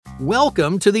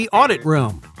Welcome to the Audit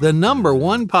Room, the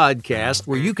 #1 podcast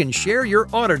where you can share your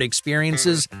audit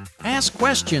experiences, ask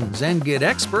questions, and get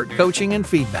expert coaching and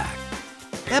feedback.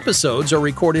 Episodes are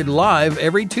recorded live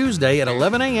every Tuesday at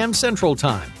 11 a.m. Central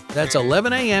Time. That's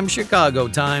 11 a.m. Chicago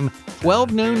time,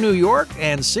 12 noon New York,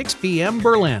 and 6 p.m.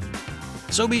 Berlin.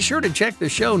 So be sure to check the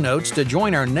show notes to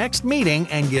join our next meeting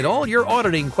and get all your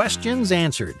auditing questions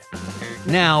answered.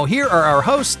 Now, here are our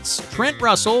hosts, Trent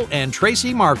Russell and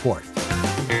Tracy Marquardt.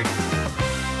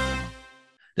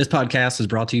 This podcast is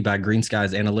brought to you by Green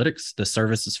Skies Analytics, the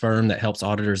services firm that helps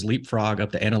auditors leapfrog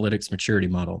up the analytics maturity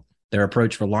model. Their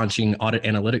approach for launching audit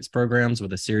analytics programs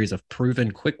with a series of proven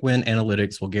quick-win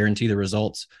analytics will guarantee the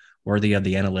results worthy of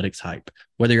the analytics hype.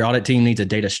 Whether your audit team needs a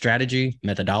data strategy,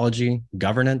 methodology,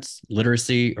 governance,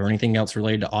 literacy, or anything else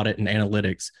related to audit and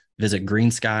analytics, visit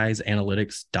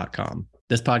greenskiesanalytics.com.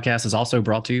 This podcast is also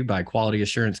brought to you by Quality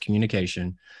Assurance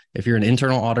Communication. If you're an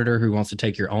internal auditor who wants to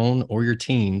take your own or your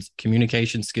team's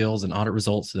communication skills and audit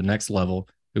results to the next level,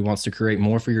 who wants to create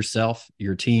more for yourself,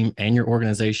 your team, and your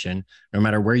organization, no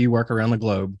matter where you work around the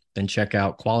globe, then check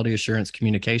out Quality Assurance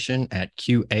Communication at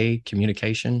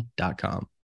qacommunication.com.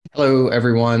 Hello,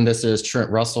 everyone. This is Trent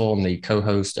Russell. I'm the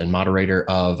co-host and moderator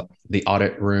of the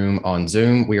Audit Room on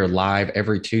Zoom. We are live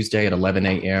every Tuesday at 11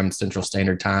 a.m. Central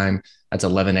Standard Time. That's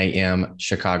 11 a.m.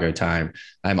 Chicago time.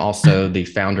 I'm also the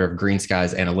founder of Green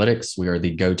Skies Analytics. We are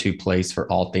the go-to place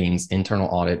for all things internal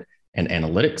audit and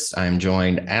analytics. I am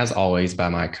joined, as always, by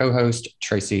my co-host,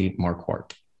 Tracy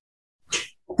Marquardt.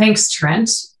 Thanks, Trent.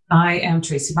 I am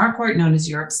Tracy Marquardt, known as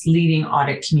Europe's leading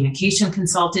audit communication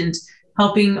consultant,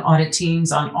 helping audit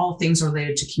teams on all things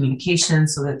related to communication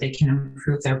so that they can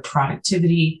improve their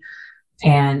productivity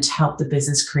and help the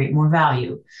business create more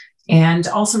value. And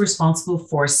also responsible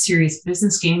for serious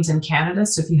business games in Canada.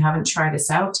 So if you haven't tried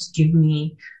us out,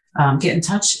 get in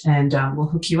touch and we'll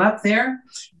hook you up there.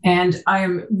 And I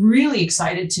am really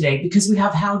excited today because we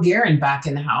have Hal Garyn back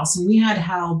in the house. And we had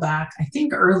Hal back, I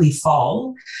think, early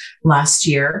fall last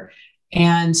year.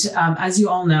 And as you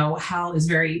all know, Hal is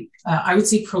very, I would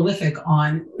say, prolific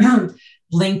on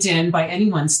LinkedIn by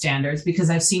anyone's standards, because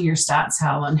I've seen your stats,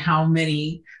 Hal, on how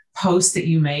many posts that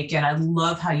you make. And I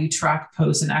love how you track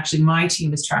posts. And actually, my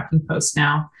team is tracking posts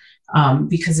now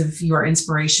because of your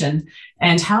inspiration.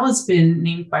 And Hal has been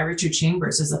named by Richard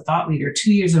Chambers as a thought leader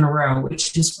 2 years in a row,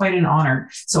 which is quite an honor.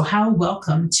 So Hal,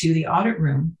 welcome to the Audit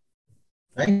Room.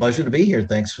 Hey, pleasure to be here.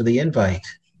 Thanks for the invite.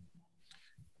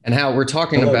 And Hal, we're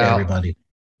talking about everybody.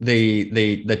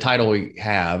 The title we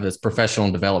have is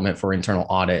Professional Development for Internal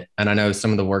Audit. And I know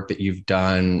some of the work that you've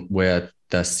done with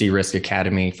the C-Risk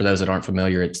Academy. For those that aren't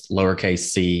familiar, it's lowercase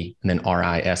c and then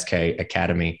RISK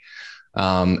Academy.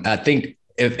 I think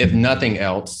if nothing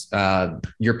else,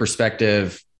 your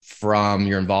perspective from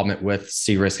your involvement with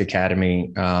C-Risk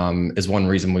Academy is one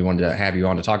reason we wanted to have you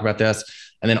on to talk about this.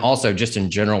 And then also just in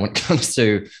general, when it comes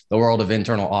to the world of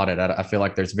internal audit, I feel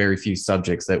like there's very few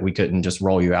subjects that we couldn't just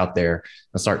roll you out there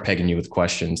and start pegging you with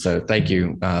questions. So thank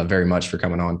you very much for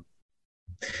coming on.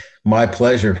 My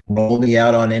pleasure. Roll me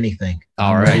out on anything.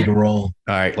 All right. Ready to roll.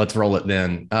 All right, let's roll it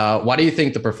then. Why do you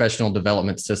think the professional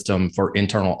development system for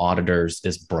internal auditors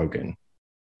is broken?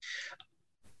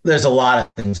 There's a lot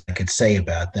of things I could say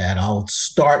about that. I'll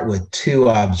start with two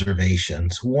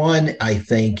observations. One, I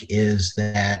think, is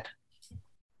that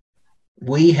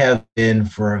we have been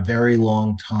for a very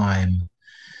long time,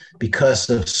 because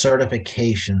of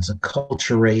certifications,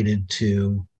 acculturated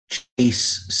to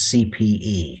chase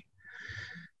CPE.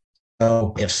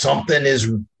 So if something is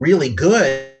really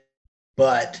good,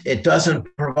 but it doesn't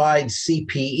provide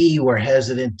CPE, we're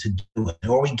hesitant to do it.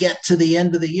 Or we get to the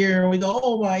end of the year and we go,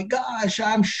 oh my gosh,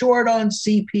 I'm short on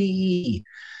CPE,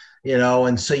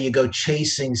 and so you go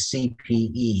chasing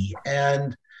CPE.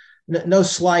 And no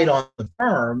slight on the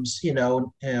firms,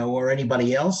 or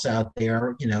anybody else out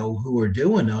there, who are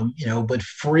doing them, but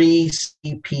free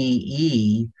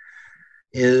CPE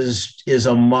is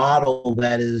a model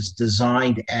that is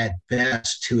designed at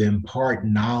best to impart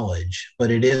knowledge,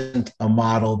 but it isn't a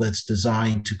model that's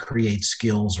designed to create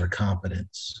skills or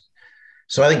competence.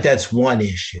 So I think that's one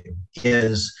issue,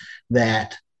 is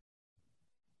that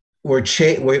we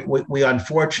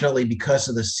unfortunately, because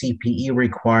of the CPE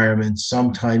requirements,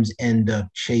 sometimes end up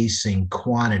chasing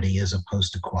quantity as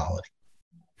opposed to quality.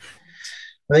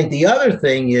 I think the other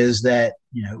thing is that,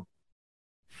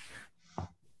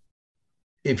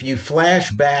 if you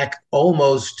flash back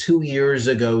almost 2 years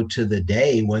ago to the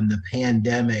day when the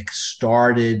pandemic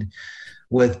started,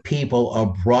 with people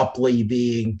abruptly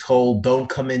being told, don't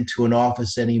come into an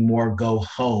office anymore, go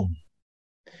home,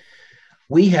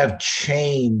 we have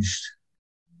changed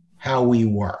how we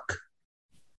work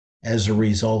as a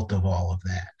result of all of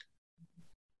that.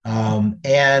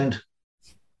 And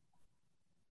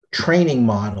training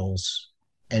models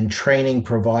and training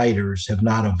providers have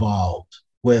not evolved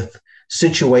with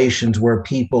situations where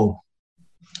people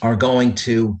are going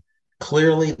to,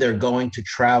 clearly they're going to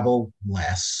travel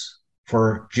less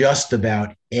for just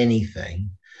about anything.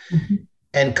 Mm-hmm.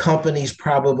 And companies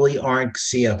probably aren't,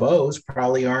 CFOs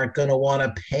probably aren't going to want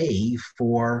to pay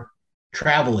for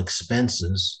travel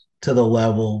expenses to the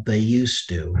level they used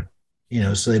to,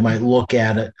 so they might look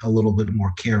at it a little bit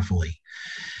more carefully.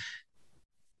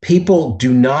 People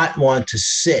do not want to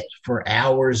sit for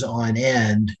hours on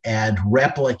end and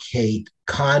replicate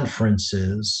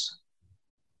conferences,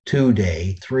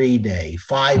 2-day, 3-day,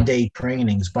 5-day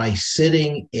trainings by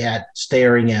staring at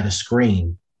a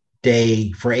screen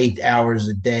for 8 hours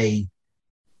a day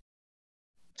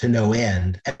to no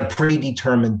end at a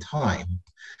predetermined time.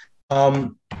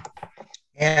 And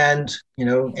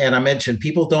I mentioned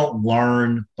people don't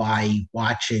learn by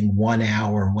watching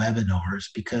 1-hour webinars,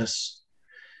 because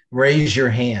raise your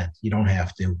hand. You don't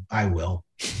have to. I will.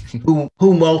 Who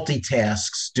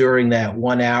multitasks during that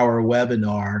 1-hour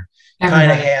webinar,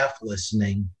 kind of half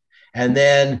listening, and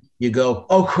then you go,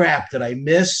 "Oh crap! Did I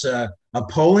miss a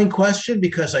polling question?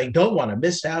 Because I don't want to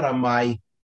miss out on my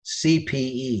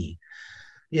CPE."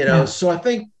 So I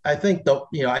think I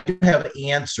do have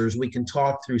answers. We can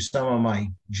talk through some of my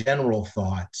general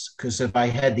thoughts, because if I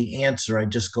had the answer,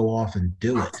 I'd just go off and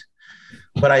do it.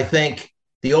 But I think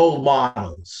the old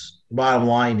models, bottom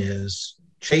line is,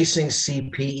 chasing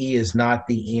CPE is not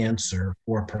the answer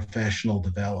for professional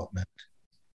development.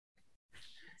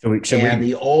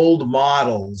 The old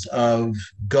models of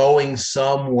going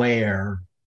somewhere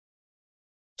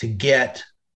to get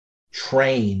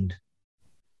trained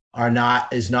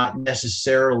is not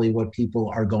necessarily what people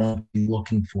are going to be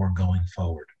looking for going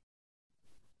forward.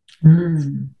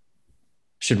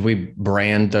 Should we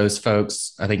brand those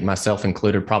folks? I think myself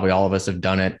included, probably all of us have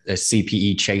done it, as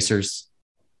CPE chasers.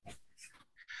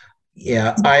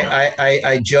 Yeah,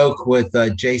 I joke with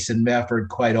Jason Mefford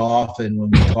quite often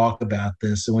when we talk about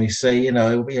this, and we say,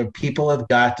 people have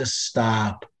got to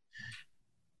stop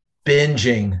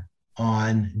binging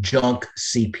on junk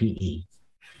CPE.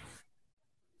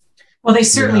 Well, they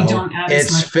certainly don't add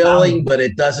as much It's filling, value. but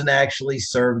it doesn't actually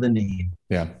serve the need.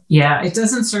 Yeah, it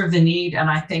doesn't serve the need. And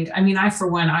I think, for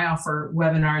one, I offer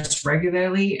webinars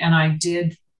regularly, and I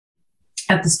did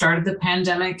at the start of the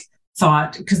pandemic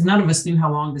thought, because none of us knew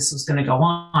how long this was going to go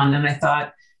on. And I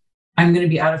thought, I'm going to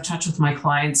be out of touch with my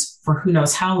clients for who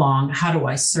knows how long. How do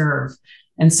I serve?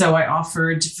 And so I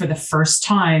offered, for the first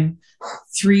time,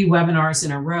 3 webinars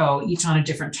in a row, each on a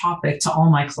different topic, to all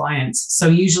my clients. So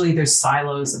usually there's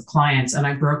silos of clients, and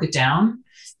I broke it down,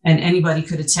 and anybody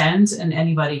could attend and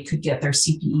anybody could get their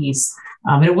CPEs.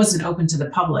 But it wasn't open to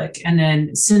the public. And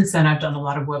then since then, I've done a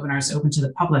lot of webinars open to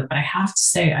the public, but I have to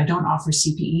say, I don't offer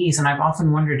CPEs, and I've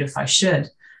often wondered if I should,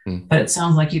 but it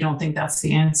sounds like you don't think that's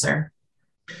the answer.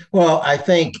 Well, I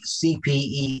think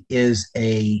CPE is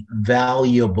a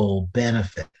valuable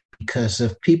benefit, because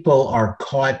if people are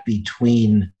caught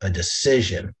between a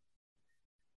decision,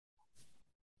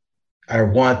 I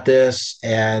want this,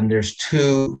 and there's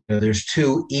two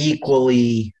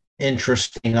equally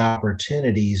interesting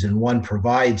opportunities, and one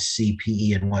provides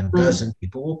CPE and one doesn't,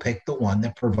 people will pick the one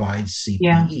that provides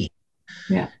CPE.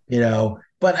 Yeah.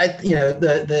 But I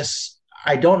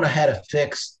don't know how to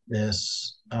fix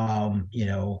this. I'll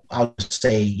just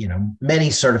say, many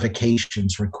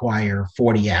certifications require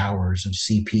 40 hours of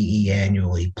CPE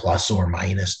annually, plus or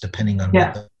minus, depending on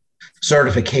what the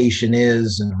certification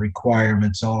is and the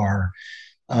requirements are,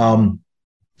 and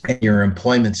your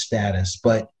employment status.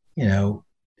 But,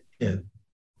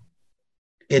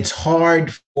 it's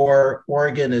hard for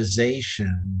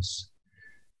organizations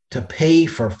to pay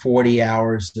for 40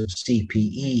 hours of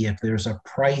CPE if there's a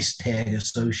price tag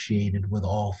associated with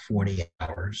all 40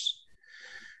 hours.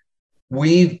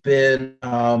 We've been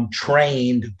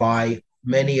trained by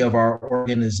many of our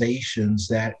organizations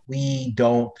that we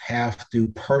don't have to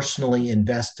personally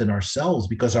invest in ourselves,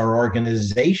 because our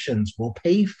organizations will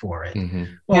pay for it.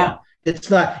 Well,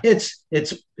 it's not,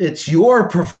 it's your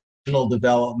professional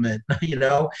development,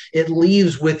 it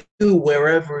leaves with you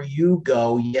wherever you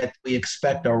go, yet we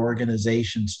expect our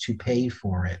organizations to pay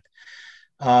for it.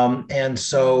 And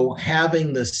so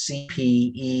having the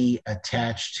CPE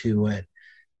attached to it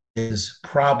is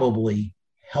probably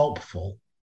helpful.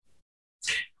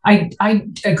 I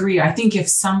agree. I think if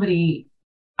somebody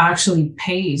actually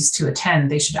pays to attend,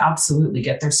 they should absolutely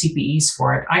get their CPEs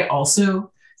for it. I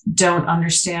also don't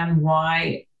understand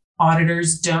why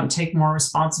auditors don't take more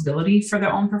responsibility for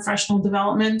their own professional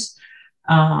development.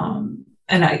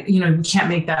 we can't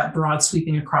make that broad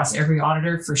sweeping across every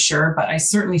auditor for sure, but I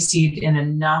certainly see it in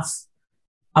enough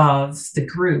of the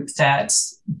group that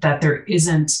there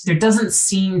doesn't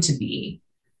seem to be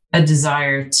a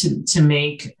desire to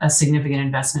make a significant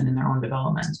investment in their own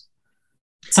development.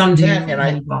 Some do,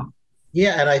 and don't.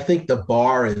 Yeah, and I think the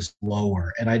bar is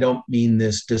lower. And I don't mean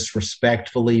this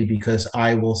disrespectfully, because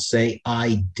I will say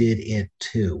I did it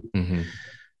too. Mm-hmm.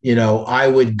 I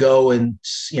would go and,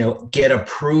 get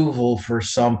approval for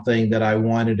something that I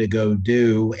wanted to go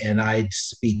do, and I'd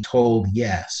be told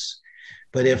yes.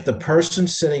 But if the person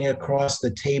sitting across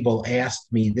the table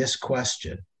asked me this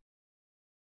question,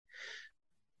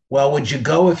 well, would you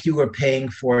go if you were paying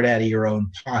for it out of your own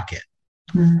pocket?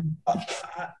 Let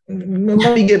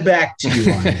me get back to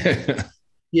you on that.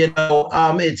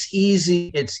 It's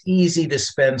easy to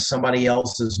spend somebody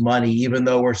else's money, even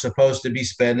though we're supposed to be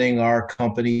spending our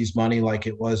company's money like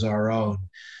it was our own.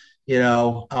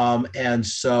 And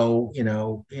so,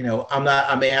 I'm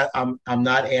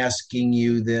not asking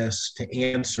you this to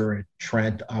answer it,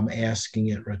 Trent. I'm asking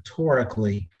it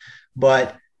rhetorically.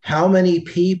 But how many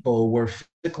people were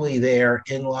physically there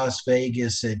in Las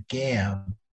Vegas at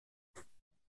GAM?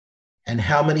 And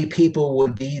how many people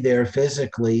would be there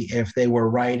physically if they were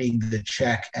writing the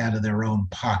check out of their own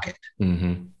pocket?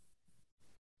 Mm-hmm.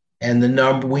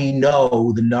 And we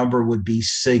know the number would be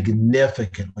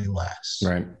significantly less.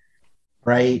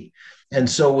 Right. And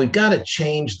so we've got to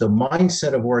change the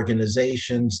mindset of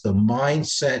organizations, the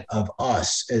mindset of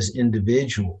us as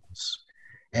individuals.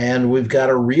 And we've got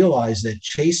to realize that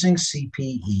chasing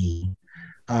CPE,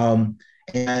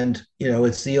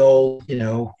 it's the old,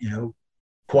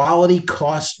 quality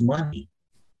costs money.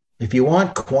 If you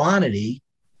want quantity,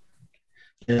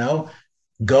 go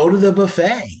to the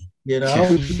buffet. You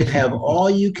can have all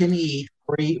you can eat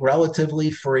free,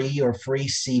 relatively free, or free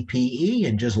CPE,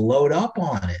 and just load up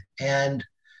on it. And,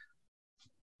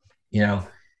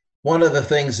 one of the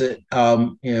things that,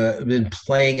 have been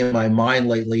playing in my mind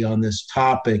lately on this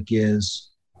topic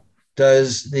is,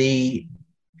 does the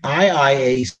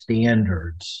IIA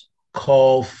standards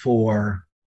call for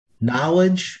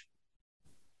knowledge,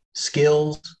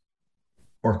 skills,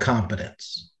 or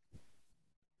competence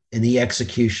in the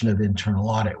execution of internal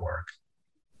audit work?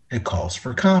 It calls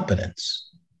for competence.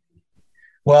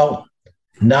 Well,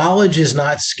 knowledge is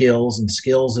not skills, and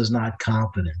skills is not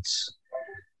competence.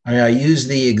 I use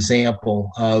the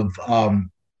example of,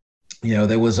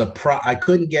 there was I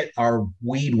couldn't get our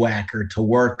weed whacker to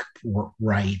work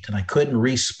right, and I couldn't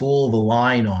re-spool the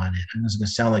line on it. And this is going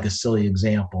to sound like a silly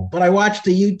example, but I watched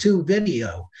a YouTube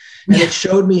video and it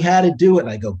showed me how to do it. And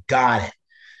I go, got it.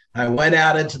 I went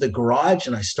out into the garage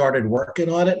and I started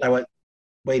working on it. And I went,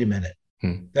 wait a minute.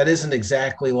 That isn't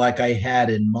exactly like I had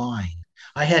in mind.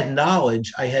 I had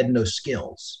knowledge. I had no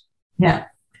skills. Yeah.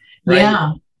 Right?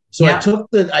 Yeah. So I took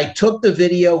the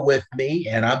video with me,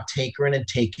 and I'm tinkering and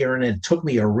and it took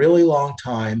me a really long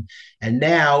time. And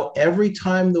now every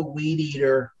time the weed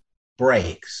eater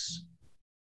breaks,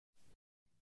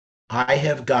 I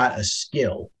have got a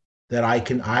skill that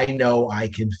I know I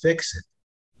can fix it.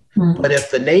 Mm-hmm. But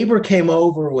if the neighbor came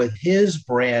over with his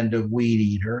brand of weed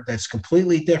eater that's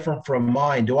completely different from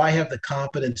mine, do I have the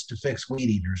competence to fix weed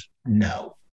eaters?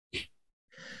 No.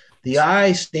 The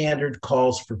I standard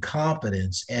calls for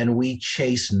competence, and we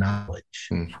chase knowledge.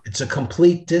 It's a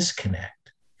complete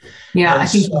disconnect. Yeah, I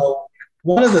think so.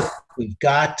 One of the things we've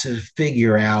got to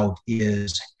figure out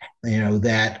is,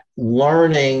 that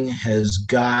learning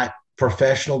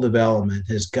professional development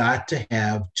has got to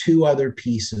have two other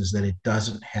pieces that it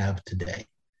doesn't have today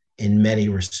in many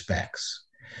respects.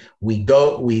 We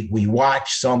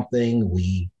watch something,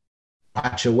 we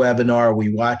watch a webinar,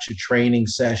 we watch a training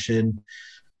session,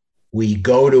 we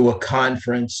go to a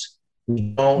conference, we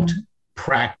don't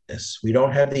practice. We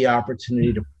don't have the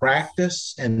opportunity to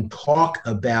practice and talk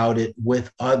about it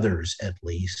with others, at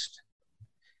least.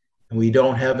 And we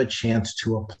don't have a chance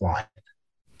to apply it.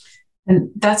 And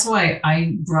that's why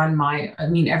I run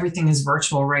everything is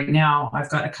virtual right now. I've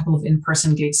got a couple of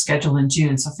in-person gigs scheduled in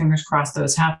June, so fingers crossed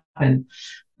those happen.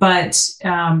 But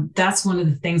that's one of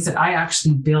the things that I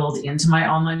actually build into my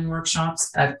online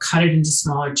workshops. I've cut it into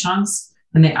smaller chunks,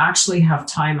 and they actually have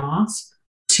time off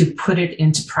to put it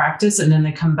into practice. And then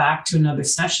they come back to another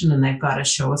session and they've got to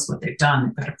show us what they've done.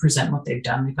 They've got to present what they've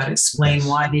done. They've got to explain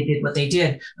why they did what they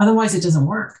did. Otherwise, it doesn't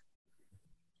work.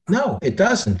 No, it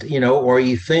doesn't, or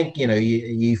you think,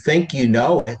 you think you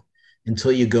know it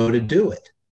until you go to do it.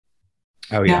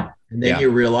 Oh, yeah. And then you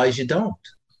realize you don't.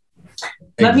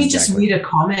 Let me just read a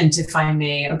comment, if I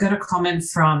may. I've got a comment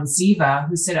from Ziva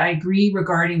who said, I agree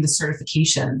regarding the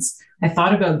certifications. I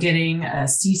thought about getting a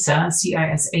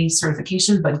CISA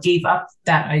certification, but gave up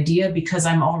that idea because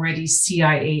I'm already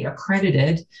CIA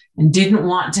accredited and didn't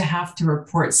want to have to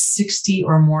report 60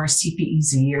 or more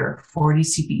CPEs a year. 40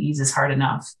 CPEs is hard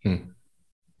enough,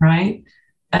 right?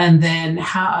 And then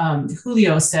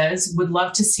Julio says, would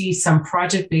love to see some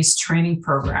project-based training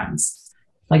programs,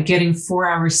 like getting 4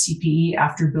 hours CPE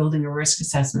after building a risk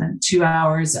assessment, 2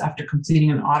 hours after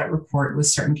completing an audit report with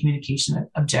certain communication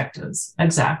objectives.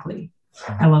 Exactly.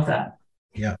 I love that.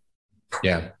 Yeah.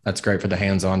 Yeah, that's great for the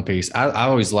hands-on piece. I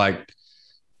always liked,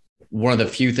 one of the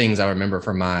few things I remember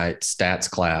from my stats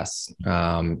class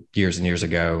years and years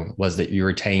ago was that you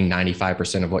retain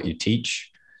 95% of what you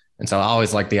teach. And so I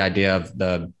always like the idea of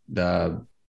the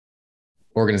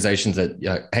organizations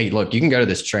that, hey, look, you can go to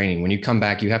this training. When you come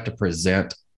back, you have to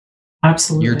present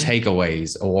absolutely your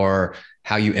takeaways or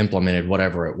how you implemented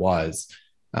whatever it was.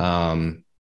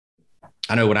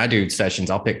 I know when I do sessions,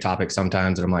 I'll pick topics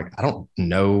sometimes and I'm like, I don't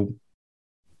know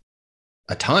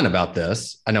a ton about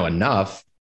this. I know enough.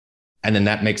 And then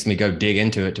that makes me go dig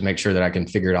into it to make sure that I can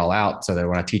figure it all out so that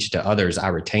when I teach it to others, I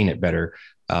retain it better.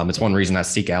 It's one reason I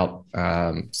seek out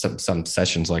some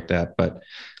sessions like that. But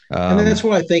and that's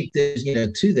why I think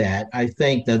that, to that, I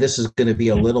think that this is going to be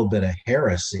a little bit of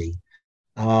heresy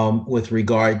with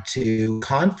regard to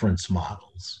conference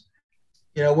models.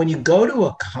 When you go to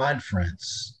a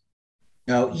conference,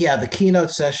 yeah, the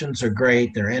keynote sessions are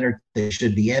great. They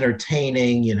should be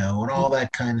entertaining, and all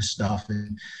that kind of stuff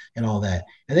and all that.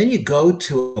 And then you go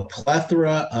to a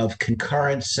plethora of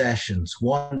concurrent sessions,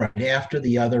 one right after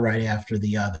the other, right after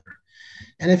the other.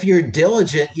 And if you're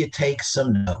diligent, you take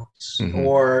some notes,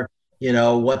 or,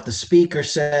 what the speaker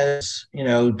says,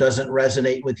 doesn't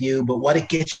resonate with you, but what it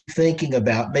gets you thinking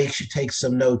about makes you take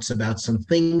some notes about some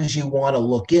things you want to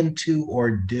look into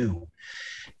or do.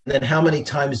 And then how many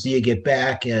times do you get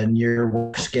back and your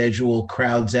work schedule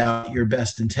crowds out your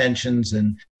best intentions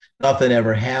and nothing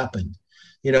ever happened?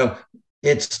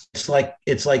 It's like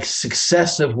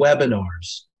successive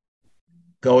webinars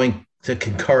going to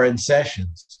concurrent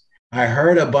sessions. I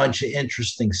heard a bunch of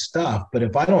interesting stuff, but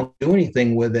if I don't do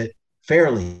anything with it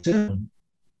fairly soon,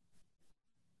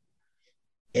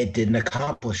 it didn't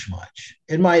accomplish much.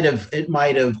 It might have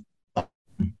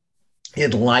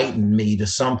enlightened me to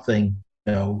something,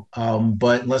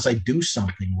 but unless I do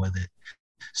something with it.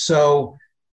 So,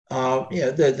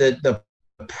 the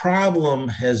problem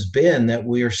has been that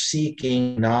we are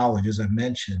seeking knowledge, as I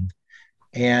mentioned,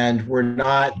 and we're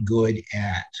not good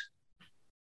at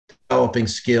developing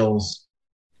skills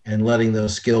and letting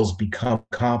those skills become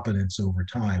competence over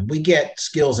time. We get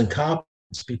skills and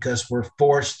competence because we're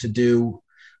forced to do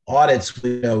audits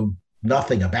we know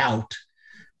nothing about.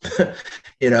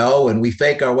 And we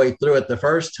fake our way through it the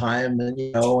first time,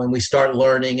 and we start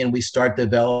learning and we start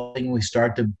developing, we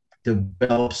start to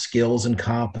develop skills and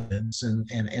competence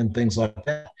and things like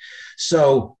that.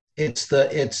 So it's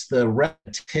the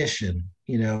repetition,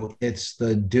 it's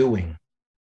the doing.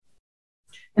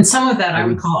 And some of that I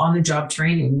would call on-the-job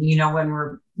training.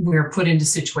 When we're put into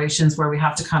situations where we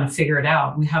have to kind of figure it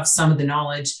out. We have some of the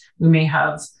knowledge. We may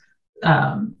have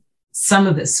some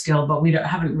of this skill, but we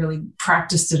haven't really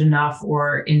practiced it enough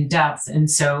or in depth. And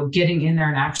so getting in there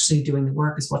and actually doing the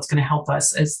work is what's going to help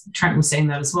us, as Trent was saying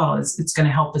that as well, is it's going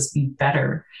to help us be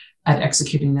better at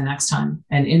executing the next time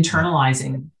and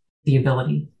internalizing the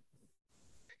ability.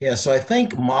 Yeah, so I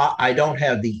think I don't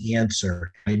have the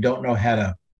answer. I don't know how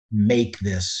to make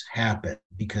this happen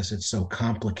because it's so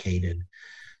complicated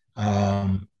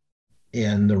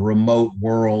in the remote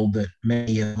world that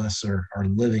many of us are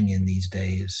living in these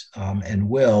days, and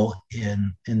will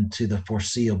into the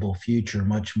foreseeable future,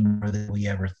 much more than we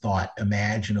ever thought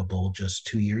imaginable just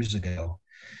 2 years ago.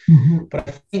 But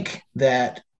I think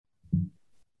that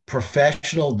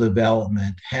professional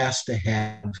development has to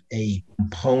have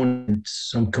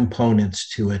some components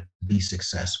to it to be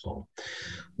successful.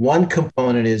 One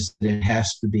component is that it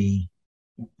has to be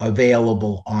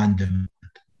available on demand.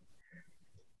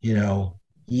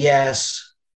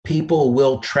 Yes, people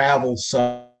will travel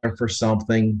somewhere for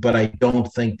something, but I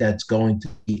don't think that's going to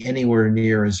be anywhere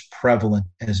near as prevalent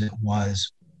as it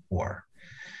was before.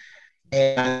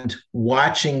 And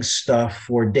watching stuff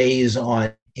for days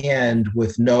on end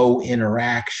with no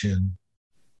interaction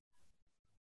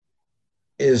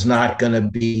is not going to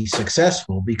be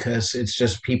successful, because it's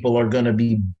just people are going to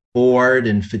be bored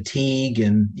and fatigued,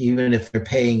 and even if they're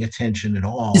paying attention at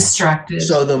all, distracted.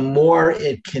 So the more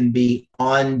it can be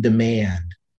on demand,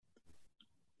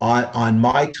 on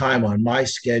my time, on my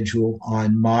schedule,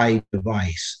 on my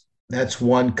device, that's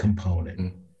one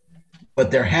component.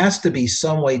 But there has to be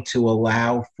some way to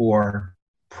allow for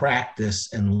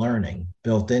practice and learning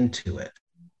built into it.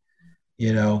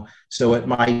 So it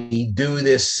might be do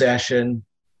this session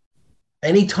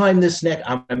anytime I'm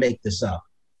going to make this up.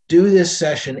 Do this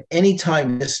session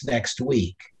anytime this next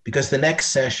week, because the next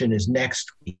session is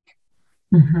next week.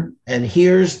 Mm-hmm. And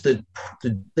here's the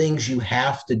things you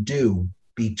have to do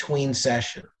between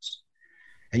sessions.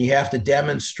 And you have to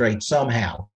demonstrate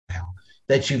somehow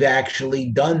that you've actually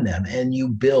done them, and you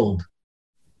build.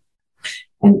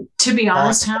 And to be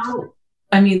honest,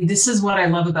 this is what I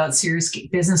love about serious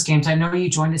business games. I know you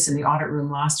joined us in the audit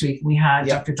room last week. We had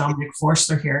Dr. Dominic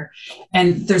Forstler here,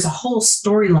 and there's a whole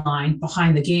storyline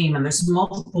behind the game, and there's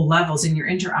multiple levels, and you're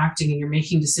interacting and you're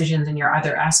making decisions, and you're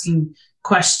either asking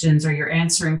questions or you're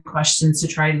answering questions to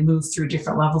try and move through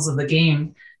different levels of the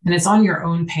game. And it's on your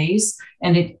own pace,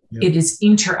 and it is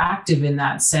interactive in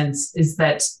that sense, is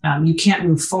that you can't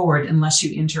move forward unless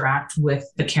you interact with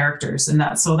the characters. And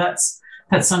that's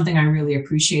something I really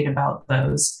appreciate about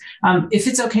those. If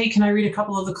it's okay, can I read a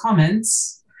couple of the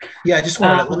comments? Yeah, I just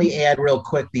want to let me add real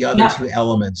quick the other two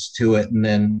elements to it. And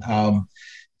then,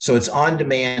 so it's on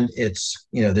demand. It's,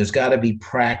 there's got to be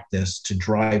practice to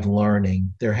drive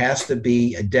learning. There has to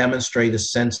be demonstrate a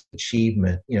sense of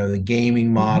achievement. The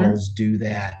gaming models do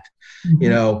that.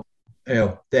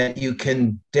 That you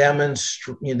can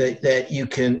demonstrate, that you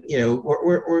can,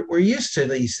 we're used to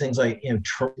these things like,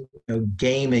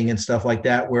 gaming and stuff like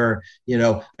that, where,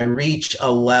 I reach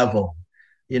a level,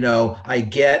 I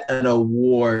get an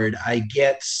award, I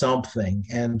get something.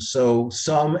 And so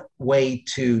some way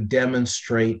to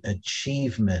demonstrate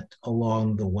achievement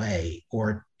along the way,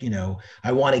 or,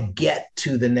 I want to get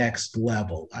to the next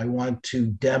level. I want to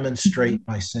demonstrate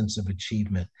my sense of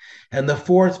achievement. And the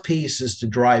fourth piece is to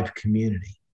drive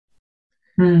community.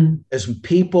 As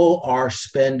people are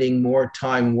spending more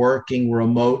time working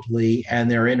remotely,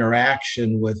 and their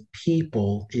interaction with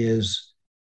people is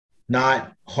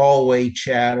not hallway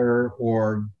chatter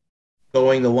or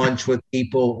going to lunch with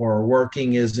people or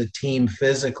working as a team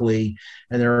physically,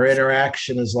 and their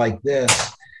interaction is like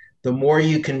this, the more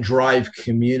you can drive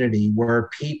community where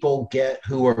people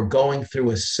who are going through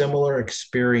a similar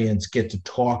experience get to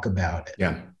talk about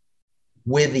it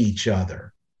with each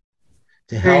other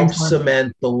to help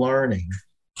cement the learning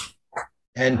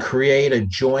and create a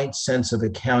joint sense of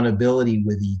accountability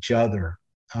with each other.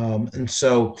 And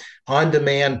so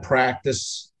on-demand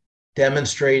practice,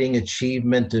 demonstrating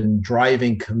achievement, and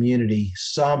driving community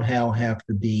somehow have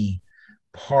to be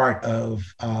part of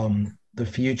the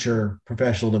future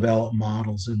professional development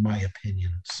models, in my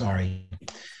opinion. Sorry.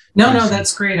 No,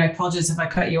 that's great. I apologize if I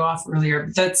cut you off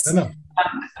earlier. That's,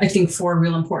 I think, 4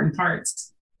 real important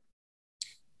parts.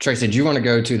 Tracy, do you want to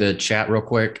go to the chat real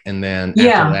quick? And then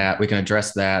after that, we can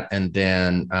address that. And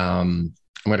then I'm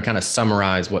going to kind of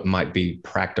summarize what might be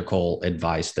practical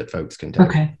advice that folks can take.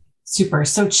 Okay, super.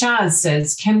 So Chaz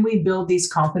says, can we build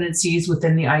these competencies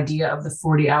within the idea of the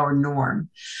 40-hour norm?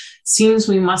 Seems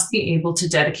we must be able to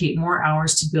dedicate more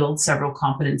hours to build several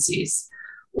competencies,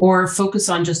 or focus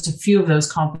on just a few of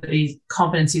those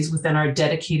competencies within our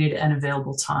dedicated and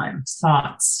available time.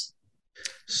 Thoughts?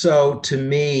 So to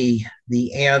me,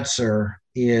 the answer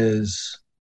is,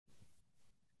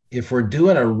 if we're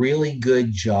doing a really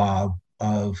good job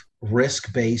of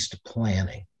risk-based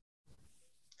planning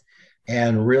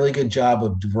and really good job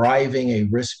of driving a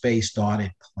risk-based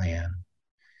audit plan,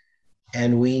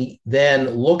 and we then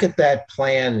look at that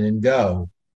plan and go,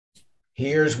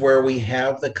 here's where we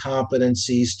have the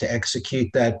competencies to execute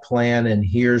that plan, and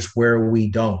here's where we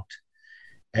don't.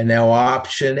 And now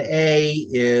option A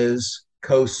is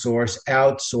co-source,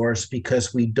 outsource,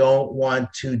 because we don't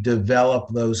want to develop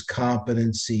those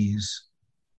competencies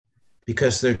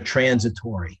because they're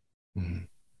transitory.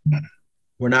 Mm-hmm.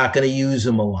 We're not going to use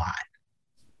them a lot,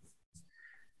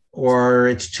 or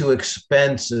it's too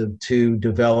expensive to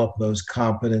develop those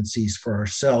competencies for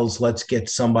ourselves. Let's get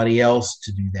somebody else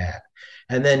to do that.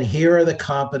 And then here are the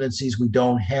competencies we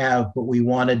don't have, but we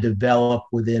want to develop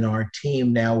within our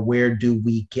team. Now, where do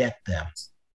we get them?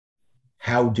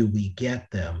 How do we get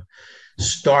them?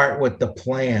 Start with the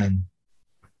plan.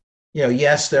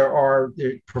 Yes,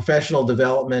 professional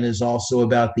development is also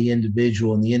about the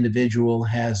individual, and the individual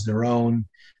has their own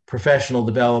professional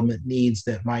development needs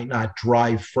that might not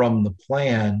drive from the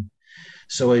plan.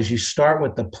 So as you start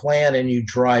with the plan and you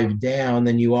drive down,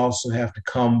 then you also have to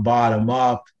come bottom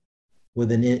up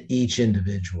within each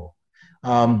individual.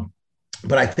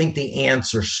 But I think the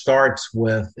answer starts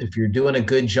with, if you're doing a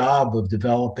good job of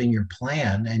developing your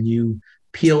plan and you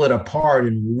peel it apart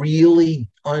and really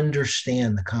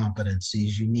understand the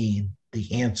competencies you need,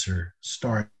 the answer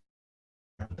starts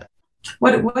with that.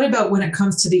 What about when it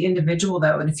comes to the individual,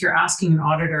 though? And if you're asking an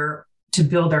auditor to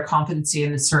build their competency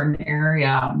in a certain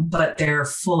area, but they're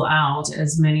full out,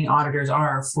 as many auditors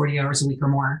are, 40 hours a week or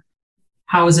more.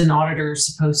 How is an auditor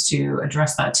supposed to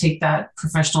address that, take that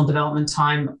professional development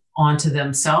time onto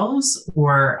themselves?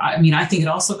 Or, I mean, I think it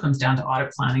also comes down to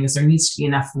audit planning, is there needs to be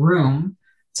enough room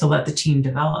to let the team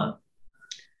develop.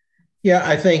 Yeah,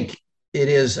 I think it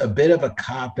is a bit of a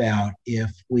cop-out if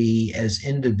we as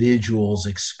individuals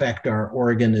expect our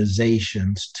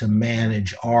organizations to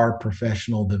manage our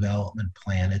professional development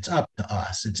plan. It's up to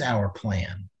us. It's our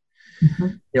plan.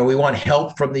 Mm-hmm. We want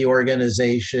help from the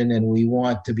organization, and we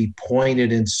want to be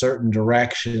pointed in certain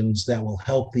directions that will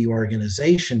help the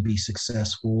organization be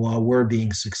successful while we're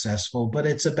being successful, but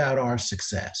it's about our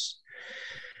success.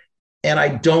 And I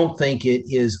don't think it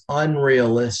is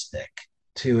unrealistic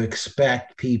to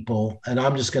expect people, and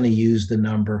I'm just going to use the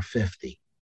number 50.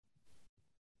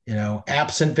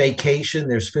 Absent vacation,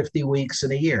 there's 50 weeks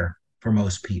in a year for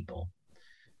most people,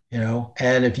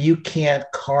 and if you can't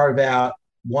carve out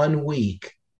 1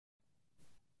 week,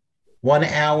 1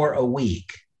 hour a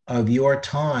week of your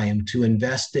time to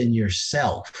invest in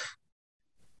yourself,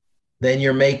 then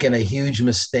you're making a huge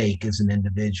mistake as an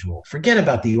individual. Forget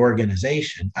about the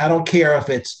organization. I don't care if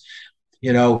it's,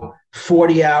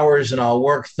 40 hours and I'll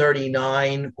work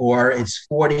 39, or it's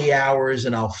 40 hours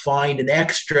and I'll find an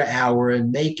extra hour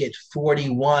and make it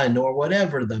 41, or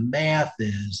whatever the math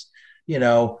is,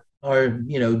 or,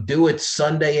 do it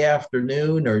Sunday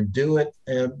afternoon, or do it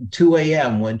 2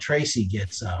 a.m. when Tracy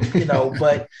gets up,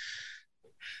 but,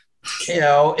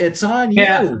 it's on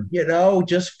you,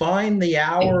 just find the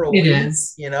hour a week,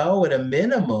 at a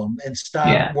minimum, and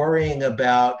stop worrying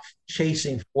about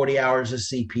chasing 40 hours of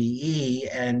CPE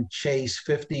and chase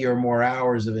 50 or more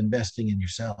hours of investing in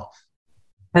yourself.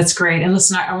 That's great. And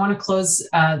listen, I want to close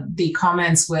the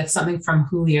comments with something from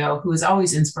Julio, who is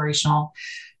always inspirational.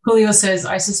 Julio says,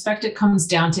 I suspect it comes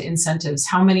down to incentives.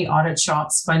 How many audit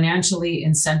shops financially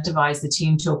incentivize the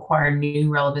team to acquire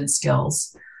new relevant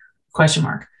skills? ?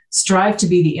 Strive to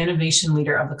be the innovation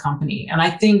leader of the company. And I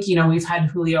think, we've had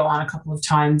Julio on a couple of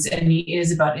times, and he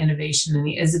is about innovation and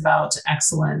he is about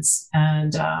excellence.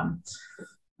 And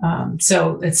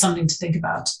so it's something to think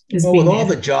about. With all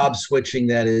the job switching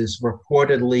that is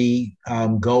reportedly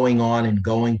going on and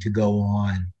going to go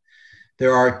on,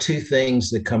 there are two things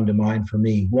that come to mind for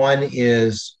me. One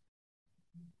is,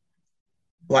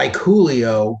 like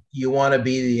Julio, you want to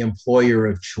be the employer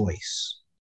of choice,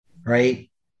 right?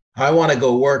 I want to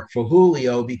go work for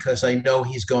Julio because I know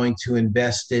he's going to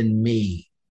invest in me.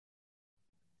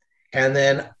 And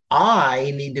then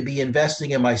I need to be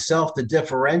investing in myself to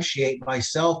differentiate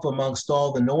myself amongst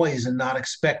all the noise and not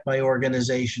expect my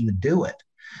organization to do it.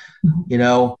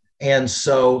 And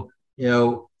so,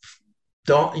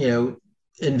 don't,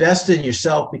 invest in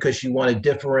yourself because you want to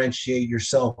differentiate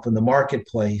yourself in the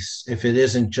marketplace. If it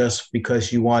isn't just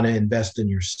because you want to invest in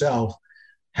yourself,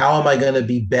 how am I going to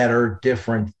be better,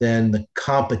 different than the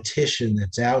competition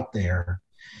that's out there?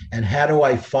 And how do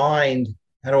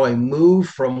I move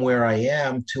from where I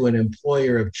am to an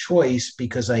employer of choice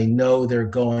because I know they're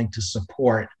going to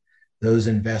support those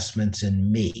investments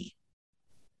in me,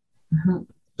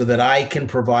 so that I can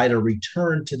provide a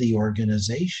return to the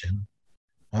organization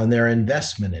on their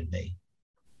investment in me.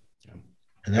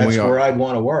 And that's where I'd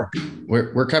want to work.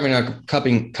 We're coming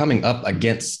up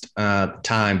against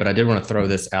time, but I did want to throw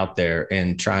this out there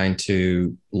and trying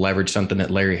to leverage something that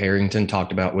Larry Harrington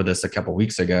talked about with us a couple of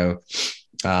weeks ago.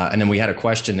 And then we had a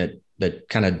question that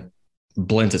kind of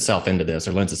lends itself into this.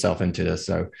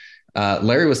 So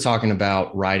Larry was talking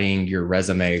about writing your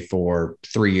resume for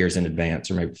 3 years in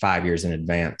advance, or maybe 5 years in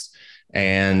advance.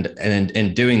 And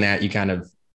in doing that, you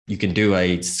can do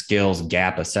a skills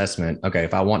gap assessment. Okay,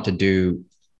 if I want to do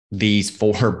these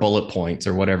 4 bullet points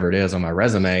or whatever it is on my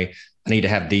resume, I need to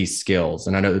have these skills.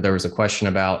 And I know that there was a question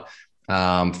about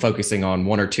focusing on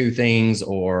 1 or 2 things,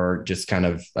 or just kind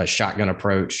of a shotgun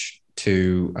approach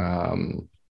to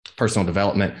personal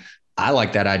development. I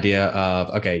like that idea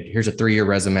of, okay, here's a 3-year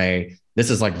resume. This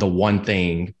is like the one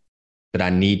thing that I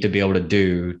need to be able to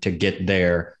do to get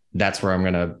there. That's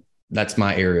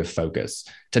my area of focus.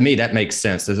 To me, that makes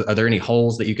sense. Are there any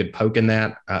holes that you could poke in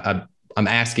that? I'm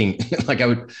asking,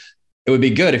 it would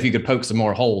be good if you could poke some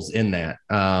more holes in that,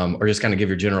 or just kind of give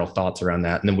your general thoughts around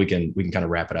that. And then we can kind of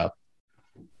wrap it up.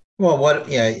 Well,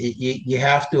 you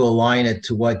have to align it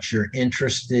to what you're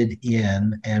interested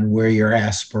in and where your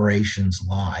aspirations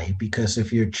lie. Because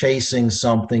if you're chasing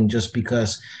something just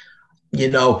because,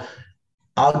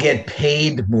 I'll get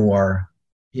paid more,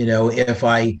 if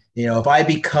I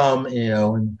become,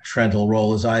 and Trent will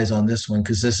roll his eyes on this one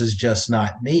because this is just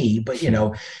not me, but,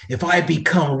 if I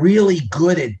become really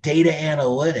good at data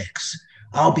analytics,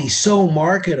 I'll be so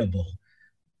marketable,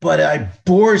 but it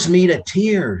bores me to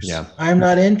tears. Yeah. I'm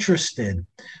not interested.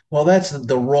 Well, that's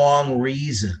the wrong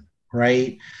reason,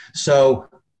 right? So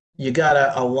you got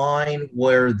to align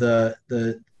where the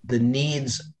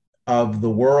needs of the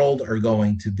world are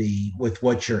going to be with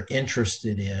what you're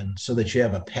interested in, so that you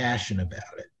have a passion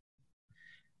about it.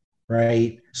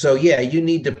 Right. So, yeah, you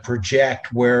need to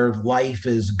project where life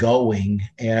is going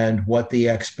and what the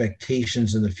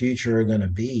expectations in the future are going to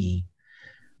be,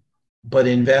 but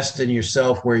invest in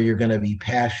yourself where you're going to be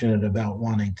passionate about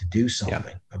wanting to do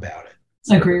something about it.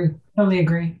 I agree. Totally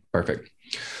agree. Perfect.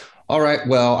 All right.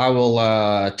 Well, I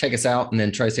will take us out, and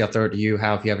then Tracy, I'll throw it to you.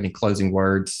 Hal, if you have any closing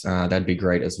words, that'd be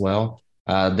great as well.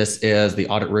 This is the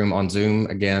Audit Room on Zoom.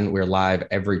 Again, we're live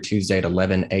every Tuesday at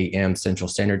 11 a.m. Central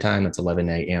Standard Time. That's 11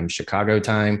 a.m. Chicago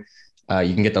time.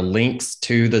 You can get the links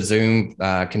to the Zoom,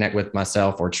 connect with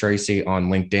myself or Tracy on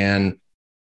LinkedIn.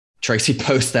 Tracy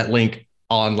posts that link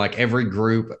on like every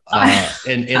group,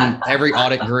 in every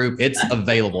audit group. It's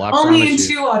available. I Only in promise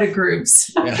you. 2 audit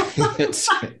groups. It's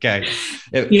okay.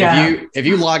 If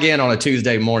you log in on a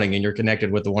Tuesday morning and you're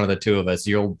connected with one of the 2 of us,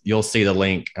 you'll see the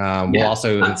link. We'll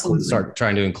also start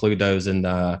trying to include those in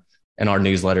our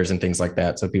newsletters and things like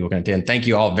that, so people can attend. Thank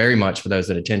you all very much for those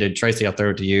that attended. Tracy, I'll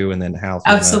throw it to you, and then Hal.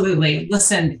 Absolutely.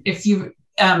 Listen, if you've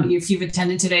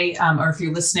attended today, or if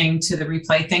you're listening to the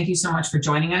replay, thank you so much for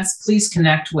joining us. Please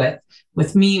connect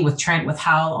with me, with Trent, with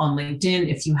Hal on LinkedIn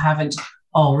if you haven't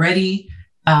already.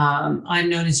 I'm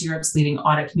known as Europe's leading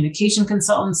audit communication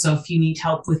consultant. So if you need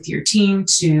help with your team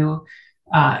to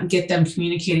get them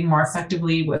communicating more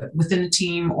effectively within the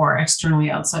team or externally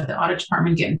outside the audit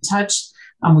department, get in touch.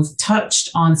 We've touched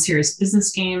on serious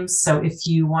business games. So if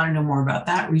you want to know more about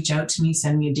that, reach out to me,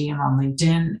 send me a DM on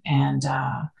LinkedIn, and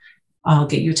I'll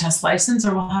get you a test license,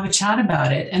 or we'll have a chat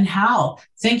about it. And Hal,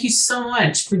 thank you so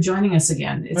much for joining us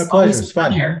again. It's my pleasure. It's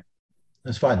fun here.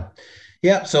 It's fun.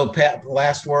 Yeah. So, Pat,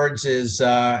 last words is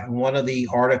one of the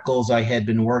articles I had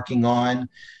been working on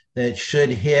that should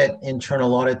hit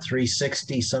Internal Audit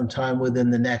 360 sometime within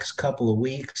the next couple of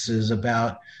weeks is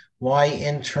about why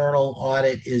internal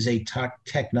audit is a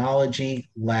technology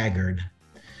laggard.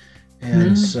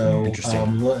 And so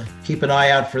keep an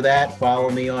eye out for that. Follow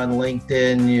me on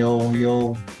LinkedIn.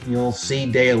 You'll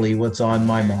see daily what's on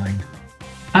my mind.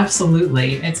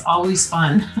 Absolutely. It's always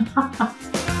fun.